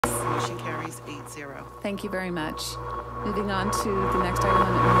Motion carries 8-0. Thank you very much. Moving on to the next item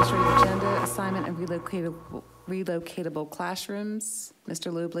on the administrative agenda, assignment of relocatable classrooms.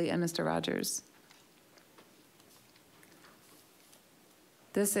 Mr. Lubley and Mr. Rogers.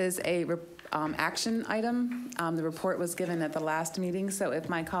 This is a action item. The report was given at the last meeting, so if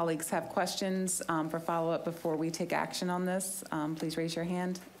my colleagues have questions for follow-up before we take action on this, please raise your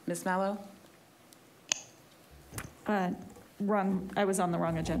hand. Ms. Mello? Wrong. I was on the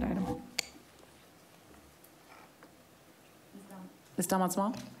wrong agenda item. Ms.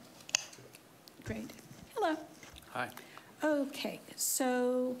 Delmont-Small? Great. Hello. Hi. Okay,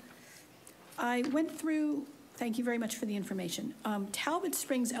 so I went through, thank you very much for the information. Talbot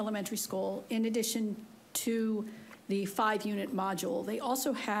Springs Elementary School, in addition to the 5-unit module, they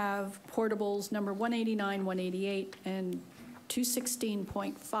also have portables number 189, 188, and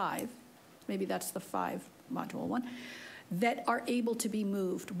 216.5, maybe that's the 5 module one, that are able to be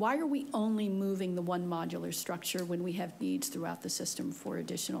moved. Why are we only moving the one modular structure when we have needs throughout the system for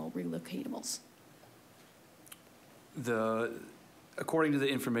additional relocatables? According to the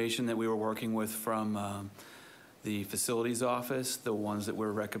information that we were working with from the facilities office, the ones that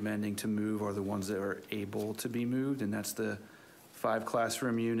we're recommending to move are the ones that are able to be moved, and that's the 5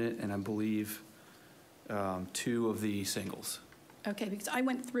 classroom unit, and I believe 2 of the singles. Okay, because I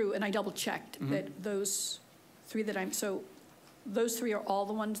went through and I double checked that those 3 that so those 3 are all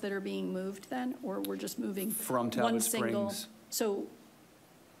the ones that are being moved then, or we're just moving from Talbot one single? Springs. So,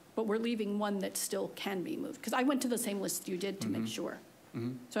 but we're leaving one that still can be moved? Because I went to the same list you did to make sure.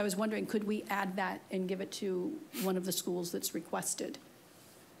 So I was wondering, could we add that and give it to one of the schools that's requested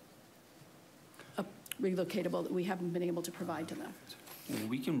a relocatable that we haven't been able to provide to them?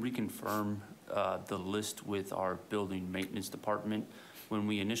 We can reconfirm the list with our building maintenance department. When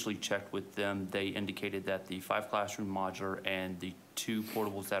we initially checked with them, they indicated that the 5 classroom modular and the 2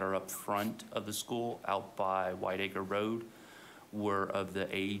 portables that are up front of the school out by Whiteacre Road were of the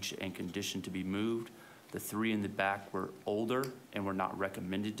age and condition to be moved. The 3 in the back were older and were not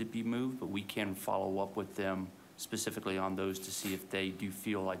recommended to be moved, but we can follow up with them specifically on those to see if they do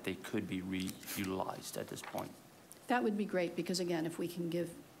feel like they could be reutilized at this point. That would be great, because again, if we can give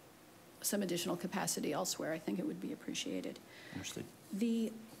some additional capacity elsewhere, I think it would be appreciated. Understood.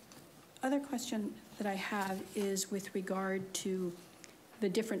 The other question that I have is with regard to the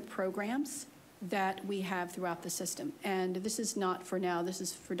different programs that we have throughout the system. And this is not for now, this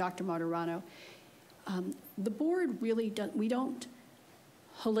is for Dr. Martirano. The board really we don't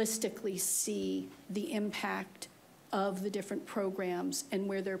holistically see the impact of the different programs and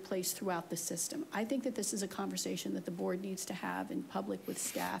where they're placed throughout the system. I think that this is a conversation that the board needs to have in public with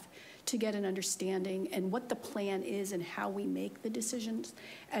staff to get an understanding and what the plan is and how we make the decisions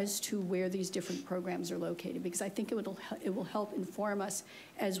as to where these different programs are located, because I think it will help inform us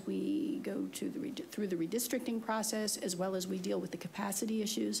as we go to through the redistricting process, as well as we deal with the capacity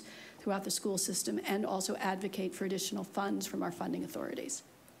issues throughout the school system, and also advocate for additional funds from our funding authorities.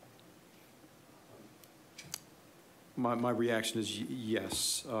 My reaction is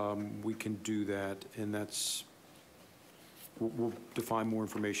yes, we can do that, and that's, we'll define more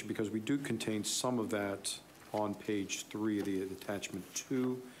information, because we do contain some of that on page 3 of the attachment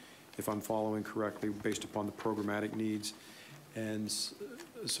 2, if I'm following correctly, based upon the programmatic needs and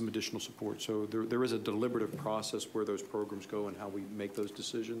some additional support. So there is a deliberative process where those programs go and how we make those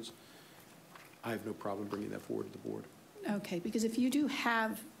decisions. I have no problem bringing that forward to the board. Okay, because if you do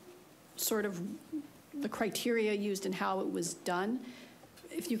have sort of the criteria used and how it was done,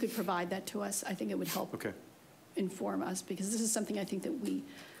 if you could provide that to us, I think it would help inform us, because this is something I think that we,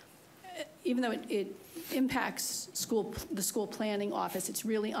 even though it impacts the school planning office, it's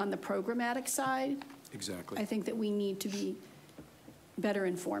really on the programmatic side. Exactly. I think that we need to be better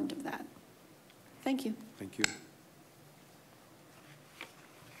informed of that. Thank you. Thank you.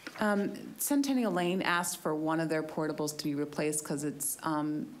 Centennial Lane asked for one of their portables to be replaced because it's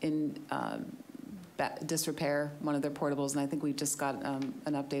in disrepair, one of their portables, and I think we just got an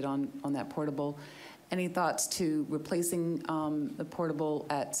update on that portable. Any thoughts to replacing the portable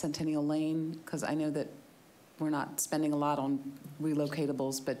at Centennial Lane? Because I know that we're not spending a lot on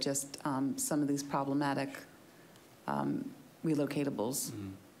relocatables, but just some of these problematic relocatables.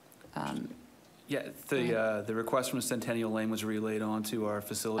 Yeah, the request from Centennial Lane was relayed on to our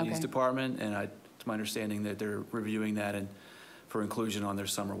facilities department, and it's my understanding that they're reviewing that and for inclusion on their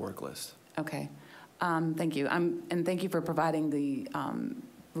summer work list. Okay, thank you. And thank you for providing the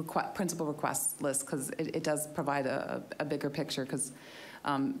principal request list, because it does provide a bigger picture, because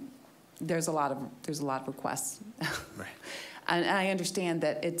there's a lot of requests. Right. And I understand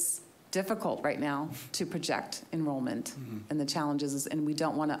that it's difficult right now to project enrollment and the challenges, and we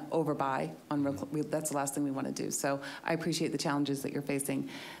don't want to overbuy on, that's the last thing we want to do. So I appreciate the challenges that you're facing.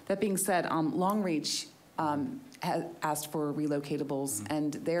 That being said, Long Reach has asked for relocatables,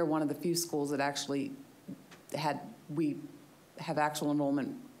 and they're one of the few schools that actually we have actual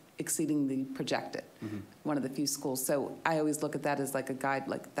enrollment exceeding the projected, one of the few schools. So I always look at that as like a guide,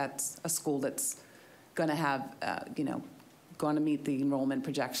 like that's a school that's going to have, going to meet the enrollment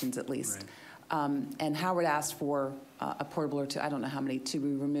projections at least. Right. And Howard asked for a portable or two, I don't know how many, to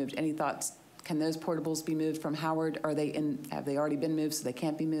be removed. Any thoughts? Can those portables be moved from Howard? Have they already been moved so they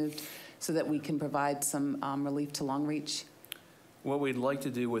can't be moved, so that we can provide some relief to Long Reach? What we'd like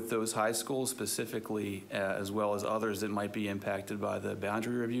to do with those high schools specifically, as well as others that might be impacted by the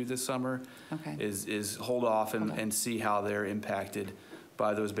boundary review this summer, Okay. is hold off and see how they're impacted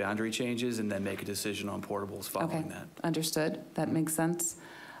by those boundary changes, and then make a decision on portables following that. Understood. That makes sense.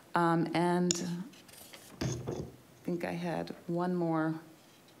 And I think I had one more.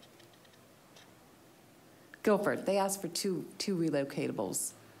 Guilford, they asked for two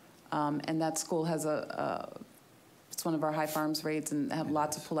relocatables. And that school has it's one of our high farms rates and have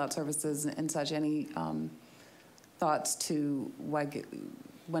lots of pull-out services and such. Any thoughts to why,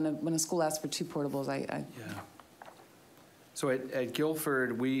 when a school asks for two portables, Yeah. So at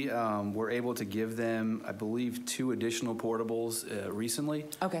Guilford, we were able to give them, I believe, 2 additional portables recently.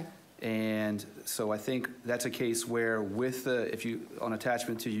 Okay. And so I think that's a case where with on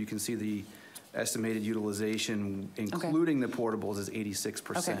attachment 2, you can see the estimated utilization, including the portables, is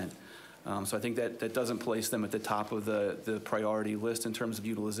 86%. So I think that doesn't place them at the top of the priority list in terms of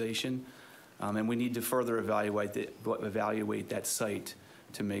utilization. And we need to further evaluate that site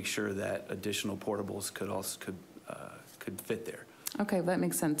to make sure that additional portables could fit there. Okay, that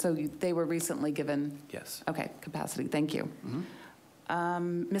makes sense. So they were recently given? Yes. Okay, capacity. Thank you.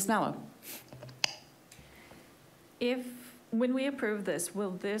 Ms. Mallow? When we approve this,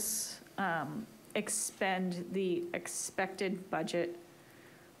 will this expend the expected budget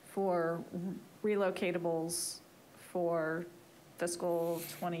for relocatables for fiscal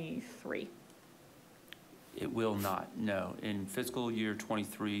 '23? It will not, no. In fiscal year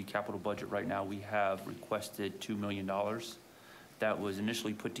 '23 capital budget right now, we have requested $2 million. That was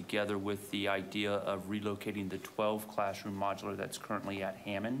initially put together with the idea of relocating the 12 classroom modular that's currently at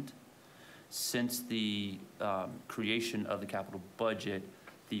Hammond. Since the creation of the capital budget,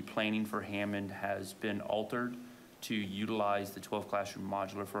 the planning for Hammond has been altered to utilize the 12 classroom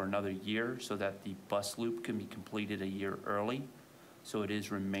modular for another year so that the bus loop can be completed a year early. So it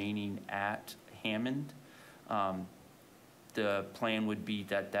is remaining at Hammond. The plan would be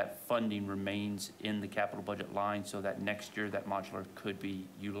that funding remains in the capital budget line so that next year that modular could be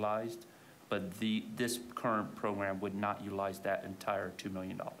utilized. But this current program would not utilize that entire $2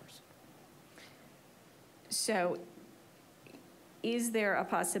 million. So is there a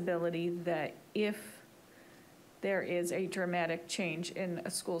possibility that if there is a dramatic change in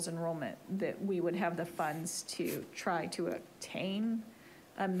a school's enrollment, that we would have the funds to try to obtain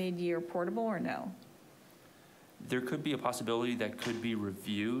a mid-year portable, or no? There could be a possibility that could be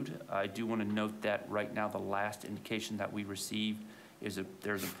reviewed. I do want to note that right now the last indication that we received is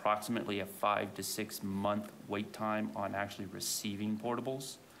there's approximately a 5 to 6 month wait time on actually receiving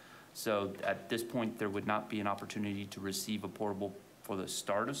portables. So at this point, there would not be an opportunity to receive a portable for the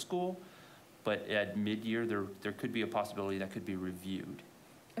start of school, but at mid-year, there could be a possibility that could be reviewed.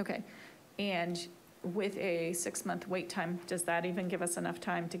 Okay, and with a 6 month wait time, does that even give us enough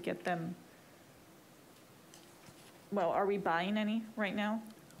time to get them? Well, are we buying any right now,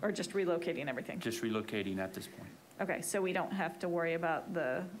 or just relocating everything? Just relocating at this point. Okay, so we don't have to worry about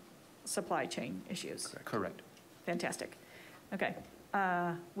the supply chain issues? Correct. Fantastic. Okay,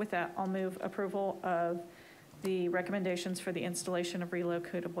 with that, I'll move approval of the recommendations for the installation of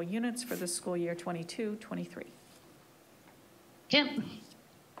relocatable units for the school year 22-23. Yep.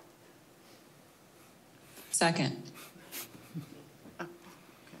 Second.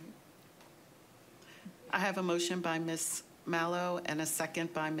 I have a motion by Ms. Mallow and a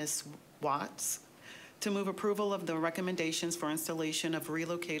second by Ms. Watts to move approval of the recommendations for installation of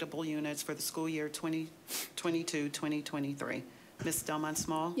relocatable units for the school year 2022-2023. Ms. Delmont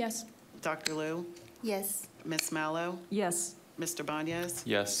Small? Yes. Dr. Liu? Yes. Ms. Mallow? Yes. Mr. Banez?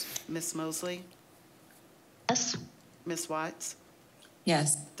 Yes. Ms. Mosley? Yes. Ms. Watts?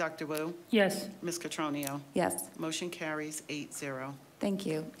 Yes. Dr. Wu? Yes. Ms. Catronio? Yes. Motion carries 8-0. Thank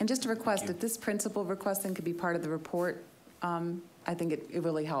you. And just a request, if this principal requesting could be part of the report, I think it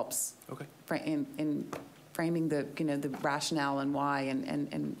really helps. Okay. In framing the, the rationale and why,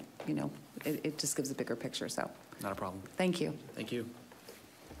 and it just gives a bigger picture, so. Not a problem. Thank you. Thank you.